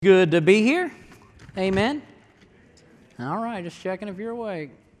Good to be here. Amen. All right, just checking if you're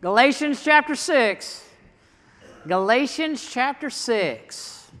awake. Galatians chapter 6. Galatians chapter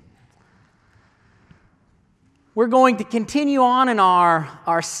 6. We're going to continue on in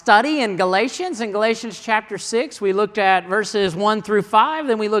our study in Galatians. In Galatians chapter 6, we looked at verses 1 through 5,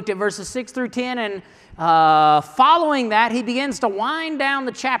 then we looked at verses 6 through 10, and following that, he begins to wind down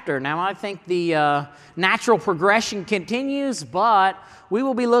the chapter. Now, I think the natural progression continues, but we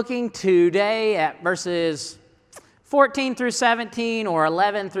will be looking today at verses 14 through 17 or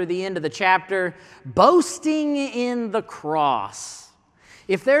 11 through the end of the chapter, boasting in the cross.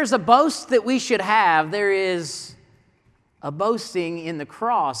 If there's a boast that we should have, there is a boasting in the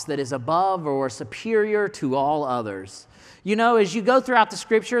cross that is above or superior to all others. You know, as you go throughout the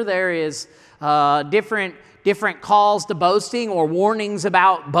Scripture, there is different calls to boasting or warnings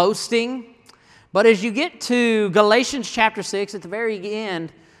about boasting. But as you get to Galatians chapter 6, at the very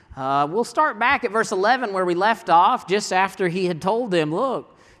end, we'll start back at verse 11 where we left off, just after he had told them,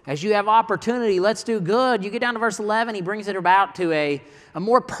 look, as you have opportunity, let's do good. You get down to verse 11, he brings it about to a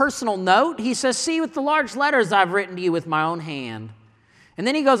more personal note. He says, see with the large letters I've written to you with my own hand. And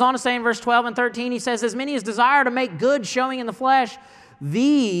then he goes on to say in verse 12 and 13, he says, as many as desire to make good showing in the flesh,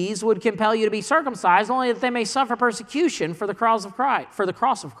 these would compel you to be circumcised, only that they may suffer persecution for the cross of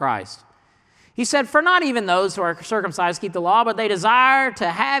Christ. He said, for not even those who are circumcised keep the law, but they desire to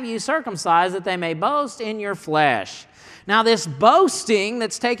have you circumcised, that they may boast in your flesh. Now, this boasting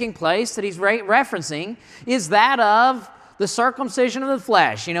that's taking place that he's referencing is that of the circumcision of the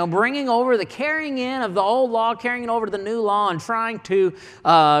flesh, bringing over the carrying in of the old law, carrying it over to the new law, and trying to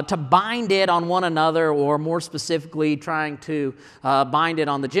bind it on one another, or more specifically, trying to bind it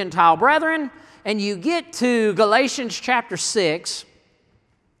on the Gentile brethren. And you get to Galatians chapter 6,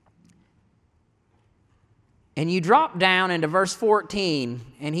 and you drop down into verse 14,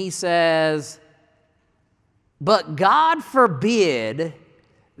 and he says, but God forbid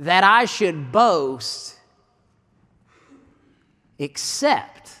that I should boast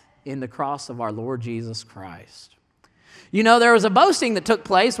except in the cross of our Lord Jesus Christ. There was a boasting that took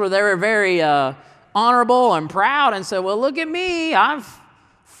place where they were very honorable and proud and said, well, look at me, I've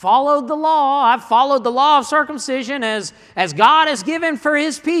followed the law. I've followed the law of circumcision as God has given for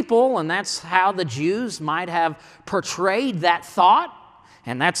His people. And that's how the Jews might have portrayed that thought.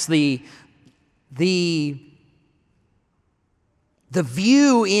 And that's the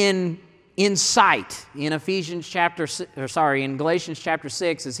view in sight in Galatians chapter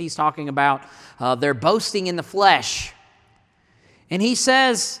 6, as he's talking about their boasting in the flesh. And he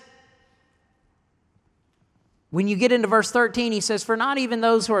says, when you get into verse 13, he says, for not even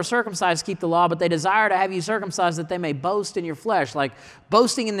those who are circumcised keep the law, but they desire to have you circumcised that they may boast in your flesh. Like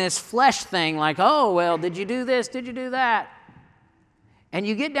boasting in this flesh thing, like, oh, well, did you do this? Did you do that? And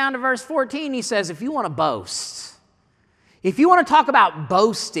you get down to verse 14, he says, if you want to boast, if you want to talk about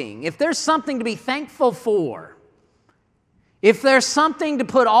boasting, if there's something to be thankful for, if there's something to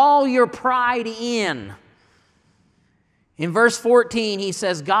put all your pride in verse 14, he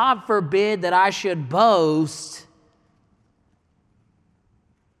says, God forbid that I should boast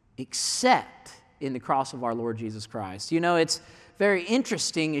except in the cross of our Lord Jesus Christ. It's very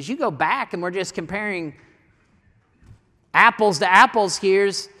interesting as you go back, and we're just comparing apples to apples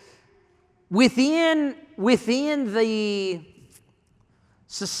here. Within the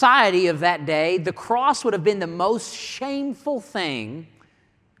society of that day, the cross would have been the most shameful thing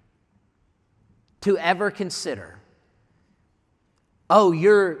to ever consider. Oh,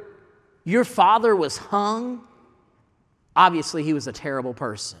 your father was hung? Obviously, he was a terrible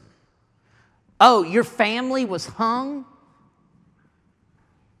person. Oh, your family was hung?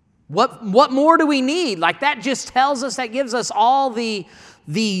 What more do we need? Like that just tells us, that gives us all the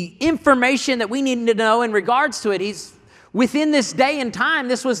information that we need to know in regards to it. Within this day and time,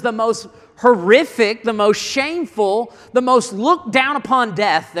 this was the most horrific, the most shameful, the most looked down upon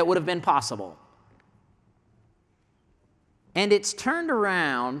death that would have been possible. And it's turned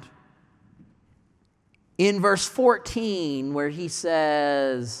around in verse 14 where he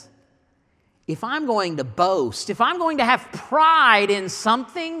says, if I'm going to boast, if I'm going to have pride in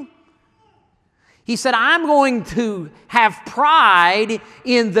something, he said, I'm going to have pride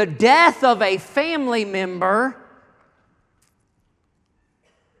in the death of a family member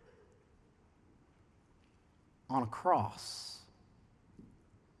on a cross.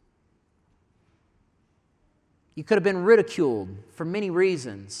 You could have been ridiculed for many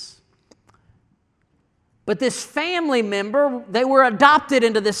reasons. But this family member, they were adopted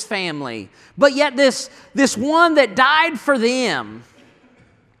into this family. But yet this one that died for them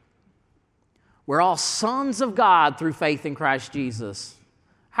We're all sons of God through faith in Christ Jesus.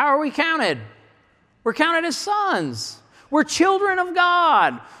 How are we counted? We're counted as sons. We're children of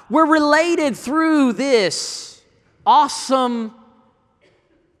God. We're related through this awesome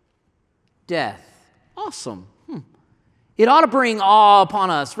death. Awesome. It ought to bring awe upon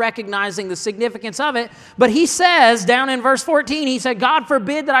us, recognizing the significance of it. But he says, down in verse 14, he said, God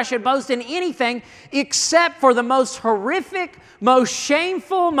forbid that I should boast in anything except for the most horrific, most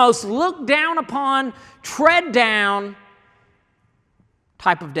shameful, most looked down upon, tread down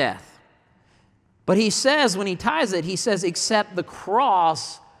type of death. But he says, when he ties it, he says, except the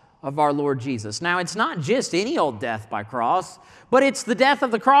cross of our Lord Jesus. Now, it's not just any old death by cross, but it's the death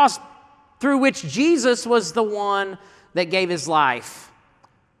of the cross through which Jesus was the one that gave his life.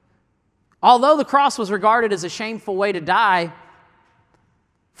 Although the cross was regarded as a shameful way to die,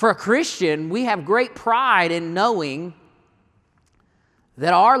 for a Christian, we have great pride in knowing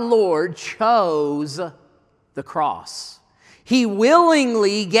that our Lord chose the cross. He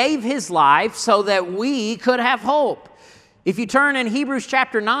willingly gave his life so that we could have hope. If you turn in Hebrews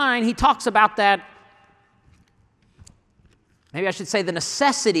chapter 9, he talks about that. Maybe I should say the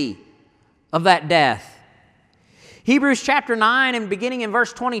necessity of that death. Hebrews chapter 9 and beginning in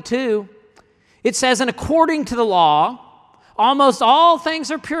verse 22, it says, and according to the law, almost all things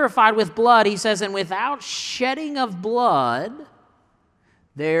are purified with blood. He says, and without shedding of blood,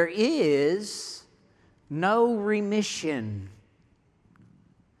 there is no remission.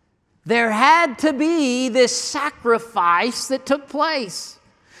 There had to be this sacrifice that took place.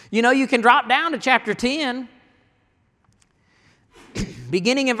 You know, you can drop down to chapter 10.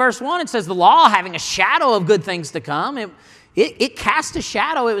 Beginning in verse 1, it says, the law having a shadow of good things to come. It cast a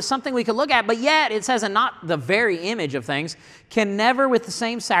shadow. It was something we could look at. But yet, it says, and not the very image of things, can never with the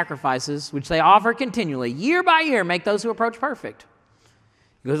same sacrifices, which they offer continually, year by year, make those who approach perfect.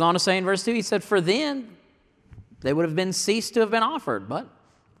 He goes on to say in verse 2, he said, for then they would have been ceased to have been offered. But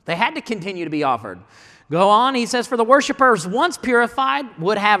they had to continue to be offered. Go on, he says, for the worshipers once purified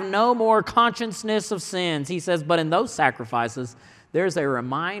would have no more consciousness of sins. He says, but in those sacrifices, there's a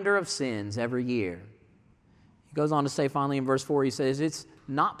reminder of sins every year. He goes on to say finally in verse 4, he says, it's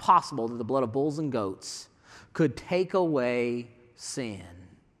not possible that the blood of bulls and goats could take away sin.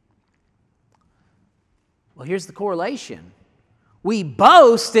 Well, here's the correlation. We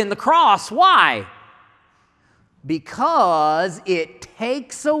boast in the cross. Why? Because it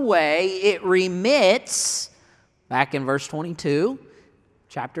takes away, it remits, back in verse 22,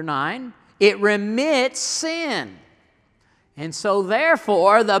 chapter 9, it remits sin. And so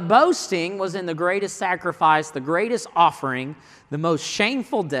therefore, the boasting was in the greatest sacrifice, the greatest offering, the most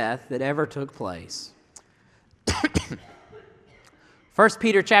shameful death that ever took place. 1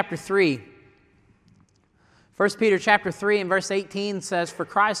 Peter chapter 3. 1 Peter chapter 3 and verse 18 says, for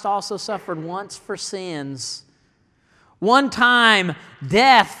Christ also suffered once for sins. One time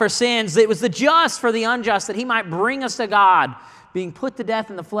death for sins. It was the just for the unjust, that he might bring us to God, being put to death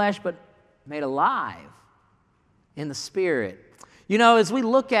in the flesh, but made alive in the Spirit. You know, as we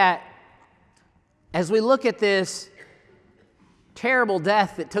look at this terrible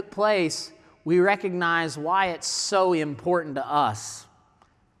death that took place, we recognize why it's so important to us.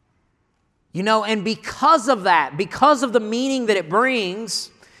 You know, and because of that, because of the meaning that it brings,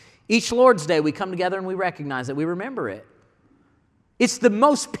 each Lord's Day we come together and we recognize it, we remember it. It's the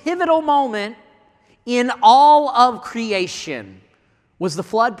most pivotal moment in all of creation. Was the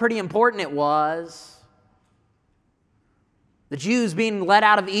flood pretty important? It was. The Jews being led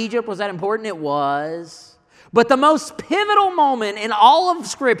out of Egypt, was that important? It was. But the most pivotal moment in all of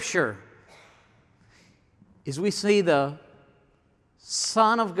Scripture is we see the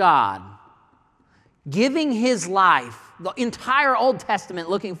Son of God giving his life, the entire Old Testament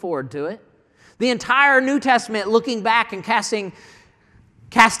looking forward to it, the entire New Testament looking back and casting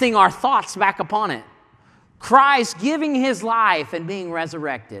our thoughts back upon it. Christ giving his life and being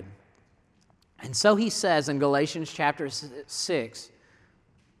resurrected. And so he says in Galatians chapter 6,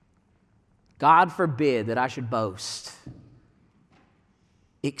 God forbid that I should boast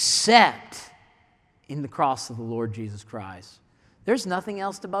except in the cross of the Lord Jesus Christ. There's nothing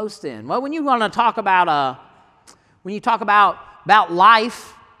else to boast in. Well, when you want to talk about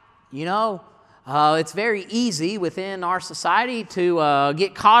life, you know, it's very easy within our society to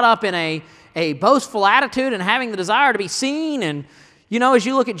get caught up in a boastful attitude and having the desire to be seen. And, you know, as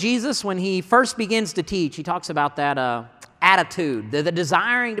you look at Jesus, when he first begins to teach, he talks about that attitude, the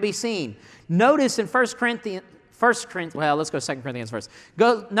desiring to be seen. Notice in 2 Corinthians first.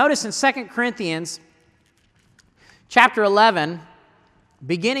 Notice in 2 Corinthians chapter 11,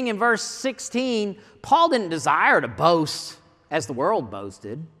 beginning in verse 16, Paul didn't desire to boast as the world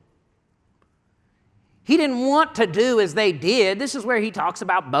boasted. He didn't want to do as they did. This is where he talks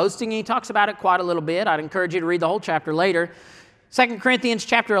about boasting, and he talks about it quite a little bit. I'd encourage you to read the whole chapter later. 2 Corinthians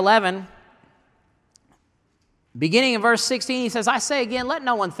chapter 11, beginning in verse 16, he says, I say again, let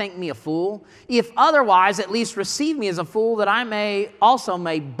no one think me a fool. If otherwise, at least receive me as a fool, that I may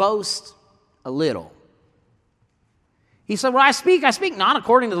boast a little. He said, when I speak not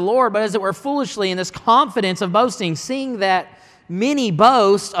according to the Lord, but as it were foolishly, in this confidence of boasting, seeing that many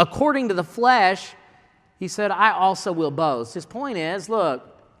boast according to the flesh, he said, I also will boast. His point is, look,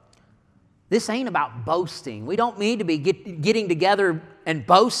 this ain't about boasting. We don't need to be getting together and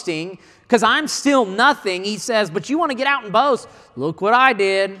boasting because I'm still nothing. He says, but you want to get out and boast. Look what I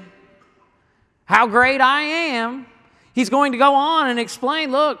did. How great I am. He's going to go on and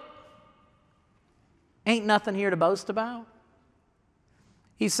explain, look, ain't nothing here to boast about.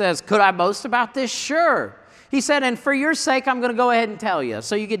 He says, could I boast about this? Sure. He said, and for your sake, I'm going to go ahead and tell you.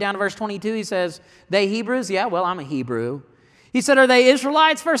 So you get down to verse 22, he says, they Hebrews? Yeah, well, I'm a Hebrew. He said, are they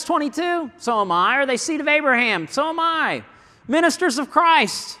Israelites? Verse 22, so am I. Are they seed of Abraham? So am I. Ministers of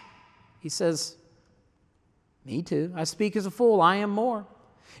Christ? He says, me too. I speak as a fool. I am more.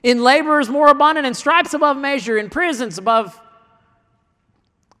 In laborers more abundant, in stripes above measure, in prisons above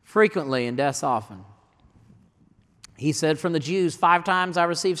frequently, in deaths often. He said, from the Jews, 5 times I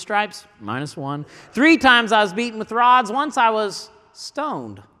received stripes, -1. 3 times I was beaten with rods. Once I was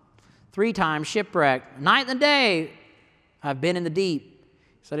stoned. 3 times shipwrecked. Night and day I've been in the deep.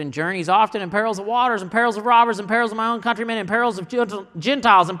 He said, in journeys often, in perils of waters, in perils of robbers, in perils of my own countrymen, in perils of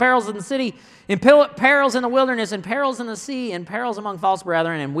Gentiles, in perils in the city, in perils in the wilderness, in perils in the sea, in perils among false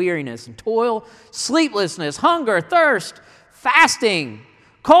brethren, in weariness, and toil, sleeplessness, hunger, thirst, fasting,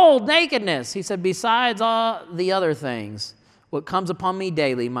 cold, nakedness. He said, besides all the other things, what comes upon me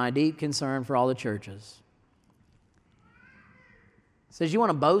daily, my deep concern for all the churches. He says, you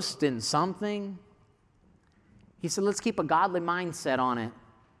want to boast in something? He said, let's keep a godly mindset on it.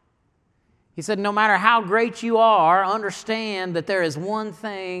 He said, no matter how great you are, understand that there is one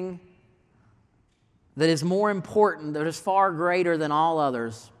thing that is more important, that is far greater than all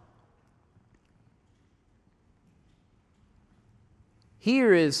others.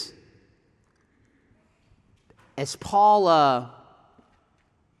 Here is, as Paul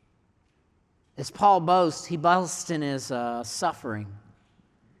boasts, he boasts in his suffering.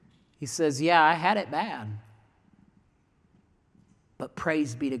 He says, yeah, I had it bad. But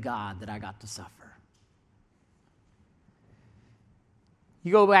praise be to God that I got to suffer.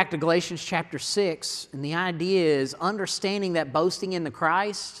 You go back to Galatians chapter 6, and the idea is understanding that boasting in the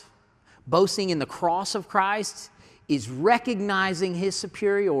Christ, boasting in the cross of Christ, is recognizing His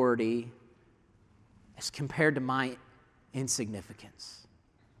superiority as compared to my insignificance.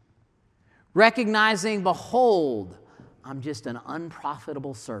 Recognizing, behold, I'm just an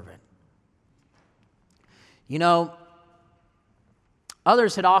unprofitable servant. You know,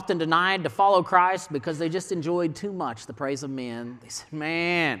 others had often denied to follow Christ because they just enjoyed too much the praise of men. They said,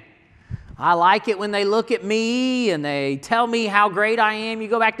 man, I like it when they look at me and they tell me how great I am. You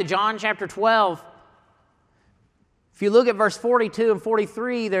go back to John chapter 12. If you look at verse 42 and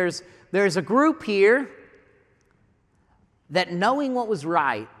 43, there's a group here that knowing what was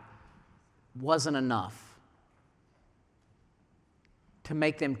right wasn't enough to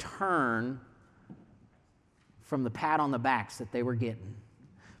make them turn from the pat on the backs that they were getting,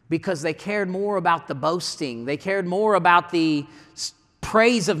 because they cared more about the boasting. They cared more about the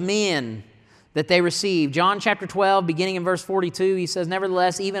praise of men that they received. John chapter 12, beginning in verse 42, he says,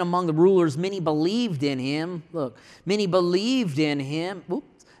 nevertheless, even among the rulers, many believed in him. Look, many believed in him.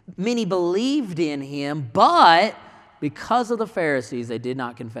 Many believed in him, but because of the Pharisees, they did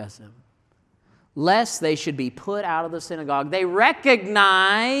not confess him, lest they should be put out of the synagogue. They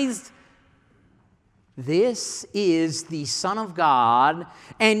recognized this is the Son of God,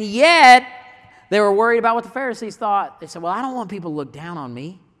 and yet they were worried about what the Pharisees thought. They said, well, I don't want people to look down on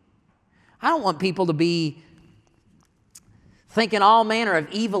me. I don't want people to be thinking all manner of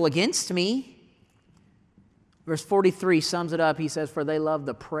evil against me. Verse 43 sums it up. He says, for they love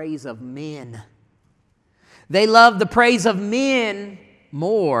the praise of men. They love the praise of men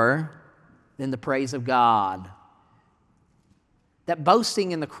more than the praise of God. That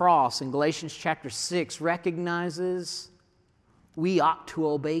boasting in the cross in Galatians chapter 6 recognizes we ought to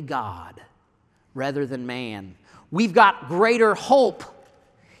obey God rather than man. We've got greater hope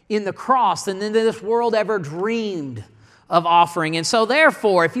in the cross than this world ever dreamed of offering. And so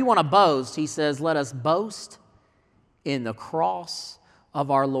therefore, if you want to boast, he says, let us boast in the cross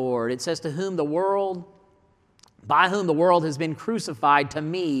of our Lord. It says, by whom the world has been crucified, to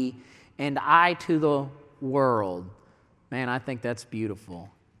me, and I to the world. Man, I think that's beautiful.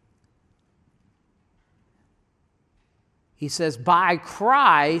 He says, by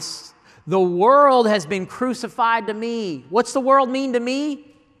Christ, the world has been crucified to me. What's the world mean to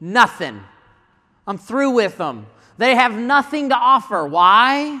me? Nothing. I'm through with them. They have nothing to offer.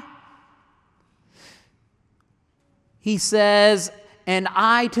 Why? He says, and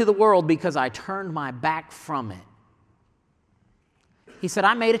I to the world because I turned my back from it. He said,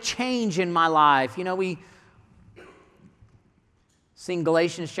 I made a change in my life. You know, we sing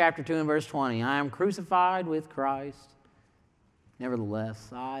Galatians chapter 2 and verse 20. I am crucified with Christ.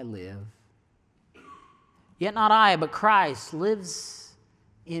 Nevertheless, I live. Yet not I, but Christ lives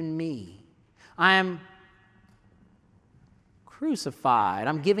in me. I am crucified.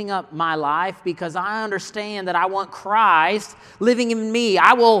 I'm giving up my life because I understand that I want Christ living in me.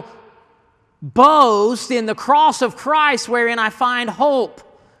 I will boast in the cross of Christ wherein I find hope.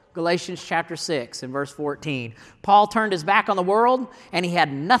 Galatians chapter 6 and verse 14. Paul turned his back on the world and he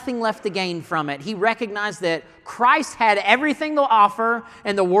had nothing left to gain from it. He recognized that Christ had everything to offer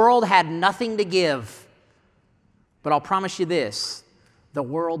and the world had nothing to give. But I'll promise you this, the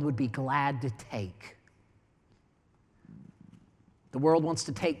world would be glad to take. The world wants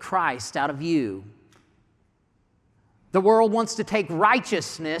to take Christ out of you. The world wants to take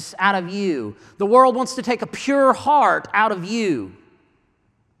righteousness out of you. The world wants to take a pure heart out of you.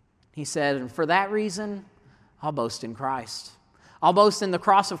 He said, and for that reason, I'll boast in Christ. I'll boast in the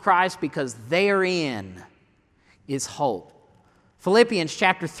cross of Christ because therein is hope. Philippians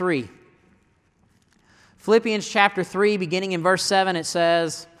chapter 3. Philippians chapter 3, beginning in verse 7, it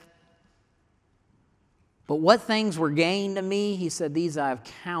says, but what things were gained to me, he said, these I have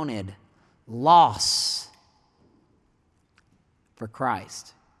counted loss for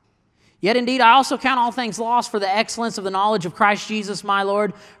Christ. Yet indeed I also count all things lost for the excellence of the knowledge of Christ Jesus my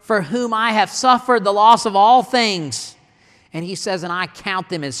Lord, for whom I have suffered the loss of all things. And he says, and I count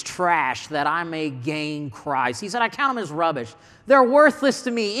them as trash that I may gain Christ. He said, I count them as rubbish. They're worthless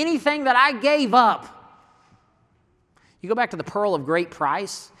to me. Anything that I gave up. You go back to the pearl of great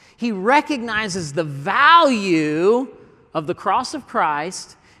price. He recognizes the value of the cross of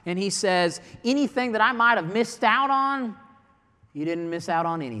Christ, and he says, anything that I might have missed out on, you didn't miss out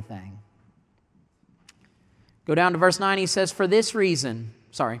on anything. Go down to verse 9, he says, for this reason,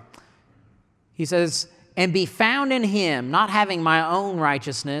 he says, and be found in him, not having my own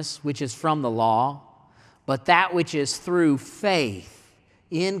righteousness, which is from the law, but that which is through faith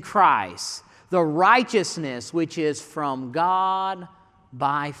in Christ, the righteousness which is from God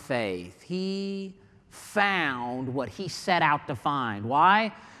by faith. He found what he set out to find.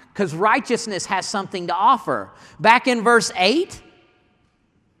 Why? Because righteousness has something to offer. Back in verse 8,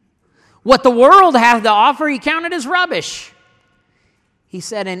 what the world has to offer, he counted as rubbish. He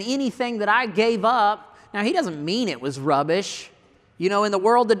said, and anything that I gave up, now he doesn't mean it was rubbish. You know, in the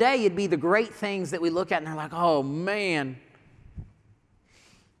world today, it'd be the great things that we look at and they're like, oh man,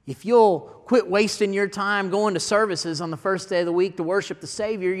 if you'll quit wasting your time going to services on the first day of the week to worship the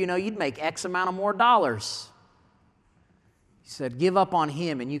Savior, you know, you'd make X amount of more dollars. He said, give up on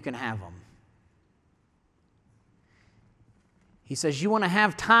him and you can have them. He says, you want to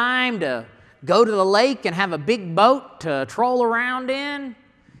have time to go to the lake and have a big boat to troll around in?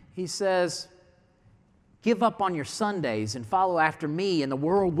 He says, give up on your Sundays and follow after me and the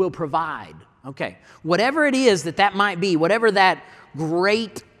world will provide. Okay, whatever it is that might be, whatever that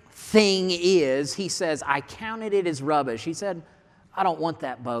great thing is, he says, I counted it as rubbish. He said, I don't want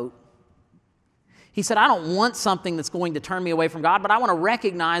that boat. He said, I don't want something that's going to turn me away from God, but I want to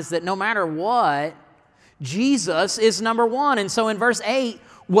recognize that no matter what, Jesus is number one. And so in verse 8,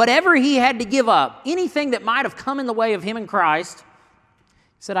 whatever he had to give up, anything that might have come in the way of him and Christ, he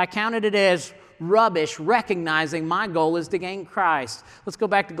said, I counted it as rubbish, recognizing my goal is to gain Christ. Let's go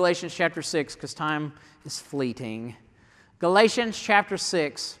back to Galatians chapter 6 because time is fleeting. Galatians chapter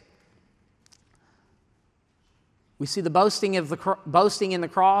 6. We see the boasting in the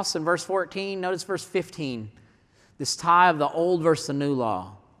cross in verse 14. Notice verse 15, this tie of the old versus the new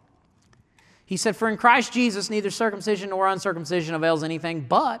law. He said, for in Christ Jesus neither circumcision nor uncircumcision avails anything,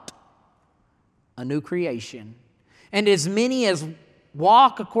 but a new creation. And as many as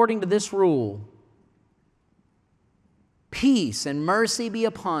walk according to this rule, peace and mercy be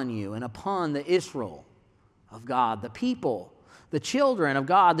upon you and upon the Israel of God, the people, the children of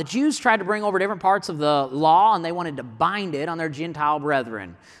God. The Jews tried to bring over different parts of the law and they wanted to bind it on their Gentile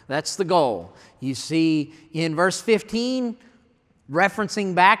brethren. That's the goal. You see in verse 15,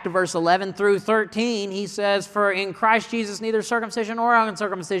 referencing back to verse 11 through 13, he says, for in Christ Jesus neither circumcision nor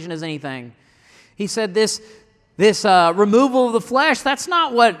uncircumcision is anything. He said this removal of the flesh, that's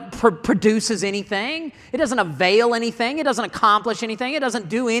not what produces anything. It doesn't avail anything. It doesn't accomplish anything. It doesn't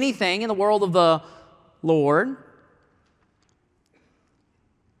do anything in the world of the Lord.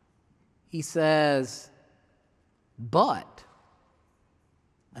 he says, but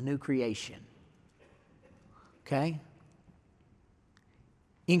a new creation. Okay?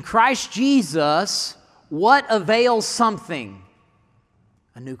 In Christ Jesus, what avails something?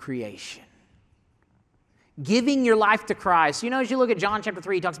 A new creation. Giving your life to Christ. You know, as you look at John chapter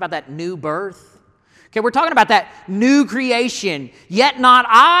 3, he talks about that new birth. Okay, we're talking about that new creation. Yet not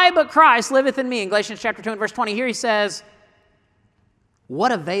I, but Christ liveth in me. In Galatians chapter 2 and verse 20, here he says,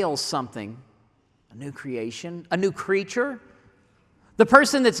 what avails something? A new creation, a new creature. The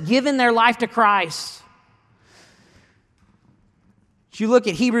person that's given their life to Christ. As you look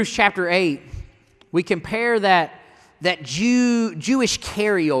at Hebrews chapter 8, we compare that Jewish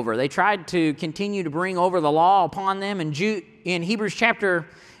carryover. They tried to continue to bring over the law upon them. And in Hebrews chapter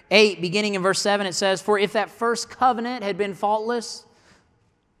 8, beginning in verse 7, it says, for if that first covenant had been faultless,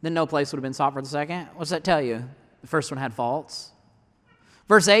 then no place would have been sought for the second. What's that tell you? The first one had faults.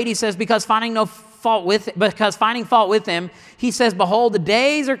 Verse 8, he says, because finding fault with him, he says, behold, the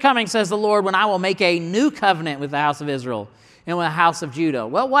days are coming, says the Lord, when I will make a new covenant with the house of Israel and with the house of Judah.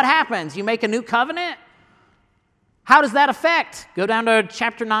 Well, what happens? You make a new covenant? How does that affect? Go down to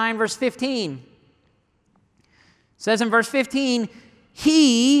chapter 9, verse 15. It says in verse 15,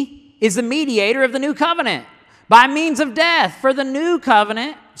 he is the mediator of the new covenant by means of death for the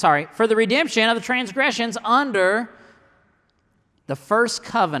redemption of the transgressions under the first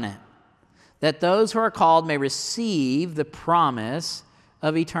covenant, that those who are called may receive the promise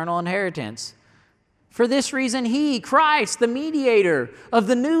of eternal inheritance. For this reason, he, Christ, the mediator of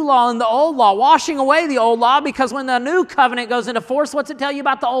the new law and the old law, washing away the old law, because when the new covenant goes into force, what's it tell you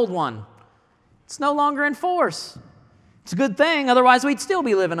about the old one? It's no longer in force. It's a good thing, otherwise we'd still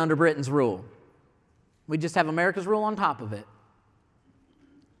be living under Britain's rule. We'd just have America's rule on top of it.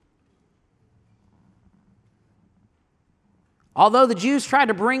 Although the Jews tried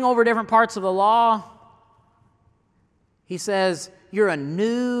to bring over different parts of the law, he says, you're a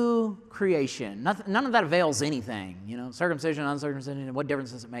new creation. None of that avails anything. You know, circumcision, uncircumcision, what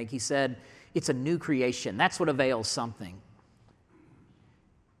difference does it make? He said, it's a new creation. That's what avails something.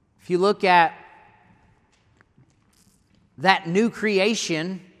 If you look at that new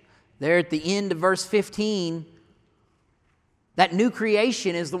creation, there at the end of verse 15, that new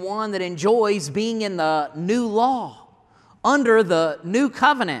creation is the one that enjoys being in the new law, under the new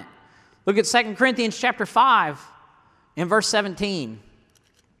covenant. Look at 2 Corinthians chapter 5 in verse 17.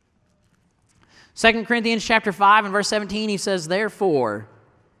 2 Corinthians chapter 5 and verse 17, he says, therefore,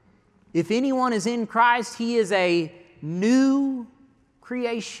 if anyone is in Christ, he is a new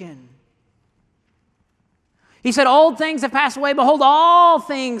creation. He said, old things have passed away. Behold, all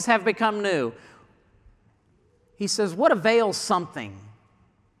things have become new. He says, what avails something?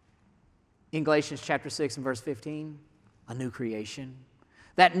 In Galatians chapter 6 and verse 15, a new creation.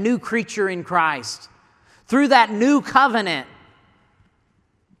 That new creature in Christ. Through that new covenant,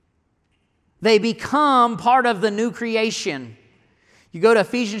 they become part of the new creation. You go to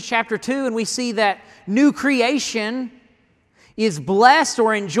Ephesians chapter 2 and we see that new creation is blessed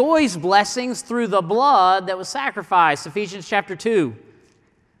or enjoys blessings through the blood that was sacrificed. Ephesians chapter 2,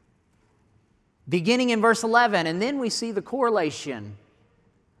 beginning in verse 11. And then we see the correlation.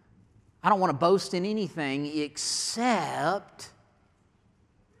 I don't want to boast in anything except,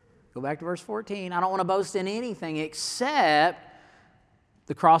 go back to verse 14, I don't want to boast in anything except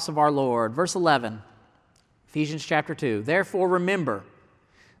the cross of our Lord. Verse 11, Ephesians chapter 2. Therefore remember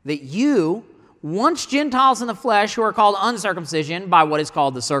that you, once Gentiles in the flesh, who are called uncircumcision by what is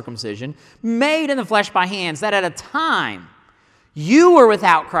called the circumcision, made in the flesh by hands, that at a time you were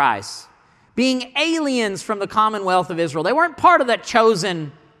without Christ, being aliens from the commonwealth of Israel. They weren't part of that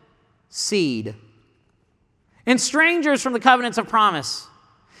chosen seed. And strangers from the covenants of promise,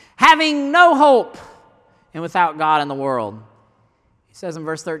 having no hope and without God in the world. He says in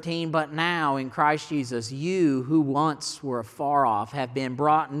verse 13, but now in Christ Jesus, you who once were afar off have been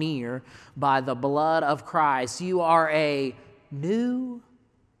brought near by the blood of Christ. You are a new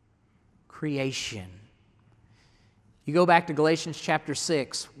creation. You go back to Galatians chapter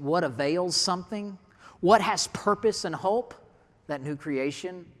 6. What avails something? What has purpose and hope? That new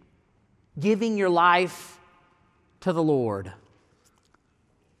creation. Giving your life to the Lord.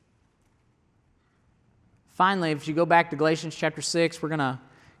 Finally, if you go back to Galatians chapter 6, we're going to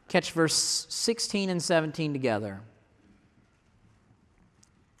catch verse 16 and 17 together.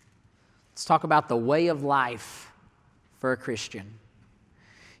 Let's talk about the way of life for a Christian.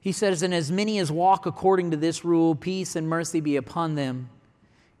 He says, and as many as walk according to this rule, peace and mercy be upon them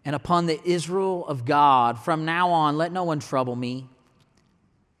and upon the Israel of God. From now on, let no one trouble me.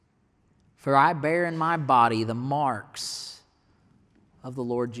 For I bear in my body the marks of the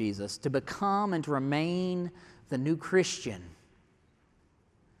Lord Jesus, to become and to remain the new Christian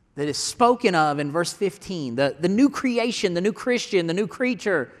that is spoken of in verse 15, the new creation, the new Christian, the new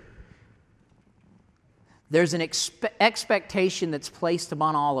creature. There's an expectation that's placed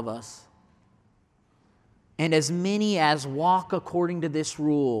upon all of us. And as many as walk according to this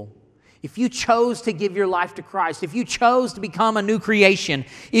rule, if you chose to give your life to Christ, if you chose to become a new creation,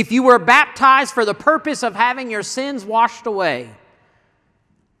 if you were baptized for the purpose of having your sins washed away,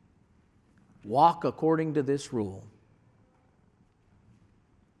 walk according to this rule.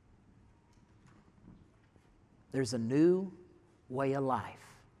 There's a new way of life.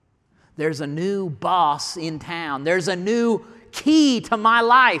 There's a new boss in town. There's a new key to my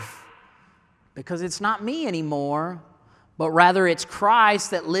life. Because it's not me anymore, but rather it's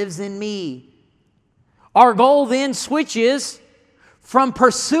Christ that lives in me. Our goal then switches from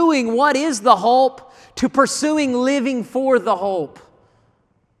pursuing what is the hope to pursuing living for the hope.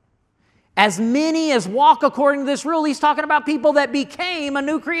 As many as walk according to this rule, he's talking about people that became a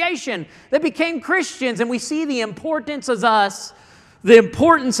new creation, that became Christians, and we see the importance of us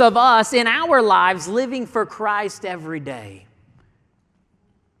in our lives living for Christ every day.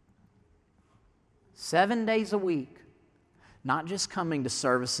 7 days a week, not just coming to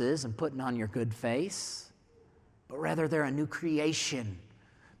services and putting on your good face, but rather they're a new creation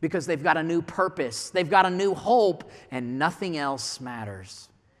because they've got a new purpose, they've got a new hope, and nothing else matters.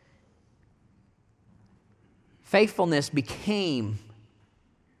 Faithfulness became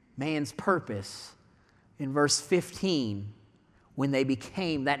man's purpose in verse 15 when they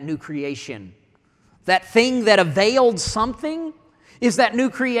became that new creation. That thing that availed something is that new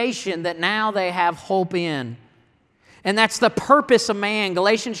creation that now they have hope in. And that's the purpose of man.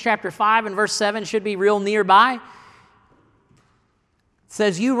 Galatians chapter 5 and verse 7 should be real nearby. It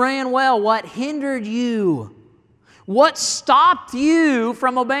says, you ran well. What hindered you? What stopped you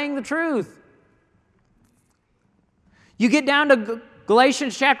from obeying the truth? You get down to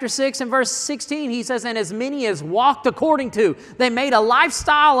Galatians chapter 6 and verse 16, he says, and as many as walked according to, they made a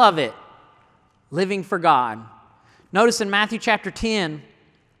lifestyle of it, living for God. Notice in Matthew chapter 10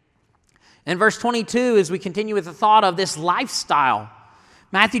 and verse 22, as we continue with the thought of this lifestyle,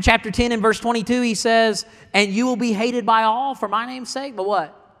 Matthew chapter 10 and verse 22, he says, and you will be hated by all for my name's sake, but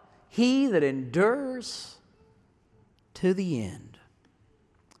what? He that endures to the end.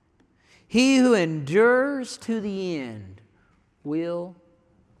 He who endures to the end will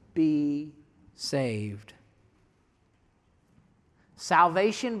be saved.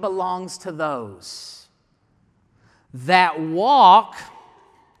 Salvation belongs to those that walk,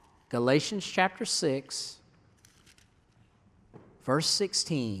 Galatians chapter 6, verse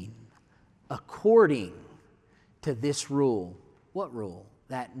 16, according to this rule. What rule?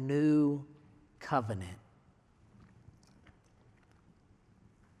 That new covenant.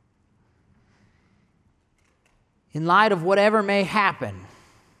 In light of whatever may happen,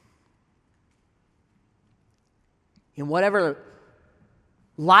 in whatever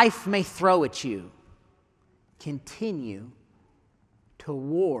life may throw at you, continue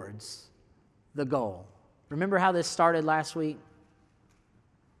towards the goal. Remember how this started last week?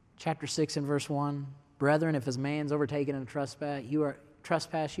 Chapter 6 and verse 1. Brethren, if his man's overtaken in a trespass,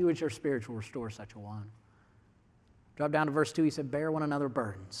 you at your spiritual restore such a one. Drop down to verse 2, he said, bear one another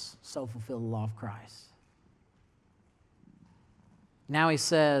burdens, so fulfill the law of Christ. Now he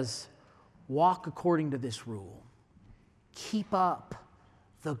says, walk according to this rule. Keep up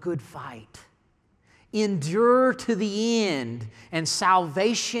the good fight. Endure to the end, and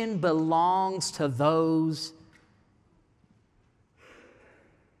salvation belongs to those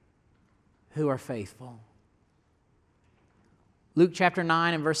who are faithful. Luke chapter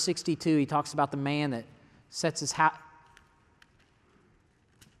 9 and verse 62, he talks about the man that sets his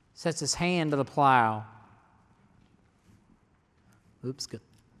hand to the plow. Oops, good.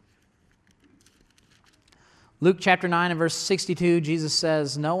 Luke chapter 9 and verse 62, Jesus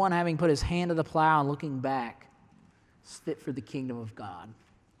says, no one having put his hand to the plow and looking back is fit for the kingdom of God.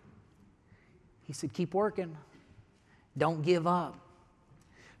 He said, keep working. Don't give up.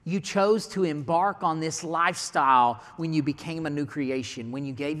 You chose to embark on this lifestyle when you became a new creation, when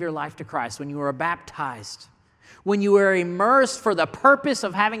you gave your life to Christ, when you were baptized, when you were immersed for the purpose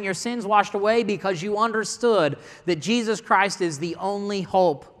of having your sins washed away because you understood that Jesus Christ is the only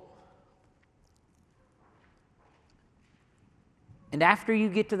hope. And after you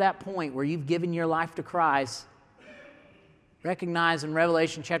get to that point where you've given your life to Christ, recognize in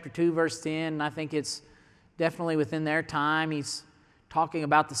Revelation chapter 2, verse 10, and I think it's definitely within their time, he's talking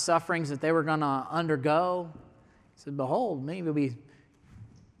about the sufferings that they were going to undergo. He said, behold, many will be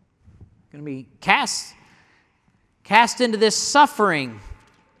going to be cast cast into this suffering.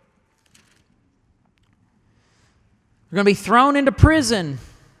 You're going to be thrown into prison. He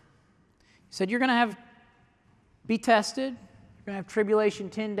said, you're going to be tested. You're going to have tribulation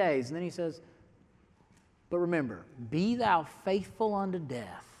 10 days. And then he says, but remember, be thou faithful unto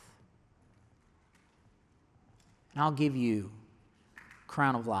death, and I'll give you a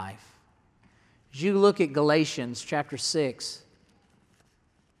crown of life. As you look at Galatians chapter 6,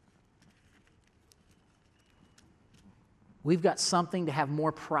 we've got something to have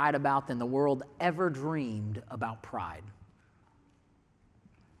more pride about than the world ever dreamed about pride.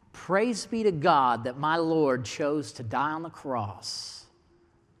 Praise be to God that my Lord chose to die on the cross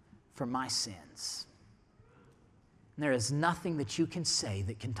for my sins. And there is nothing that you can say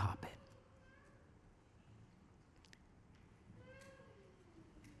that can top it.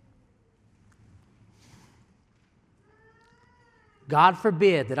 God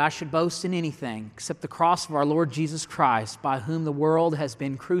forbid that I should boast in anything except the cross of our Lord Jesus Christ, by whom the world has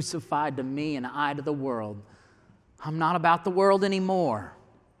been crucified to me and I to the world. I'm not about the world anymore,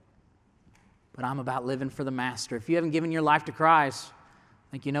 but I'm about living for the Master. If you haven't given your life to Christ,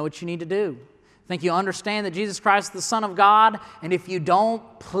 I think you know what you need to do. I think you understand that Jesus Christ is the Son of God, and if you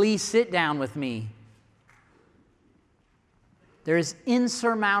don't, please sit down with me. There is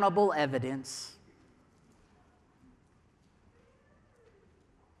insurmountable evidence.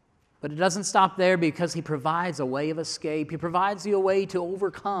 But it doesn't stop there, because He provides a way of escape. He provides you a way to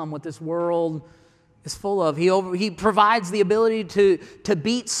overcome what this world is full of. He provides the ability to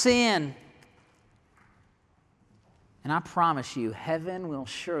beat sin. And I promise you, heaven will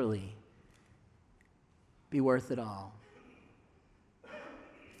surely be worth it all.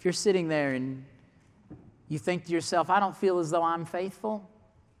 If you're sitting there and you think to yourself, I don't feel as though I'm faithful,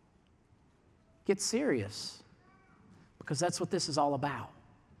 get serious, because that's what this is all about.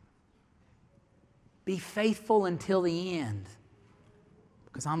 Be faithful until the end,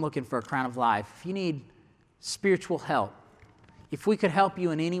 because I'm looking for a crown of life. If you need spiritual help, if we could help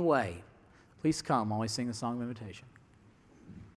you in any way, please come while we sing the song of invitation.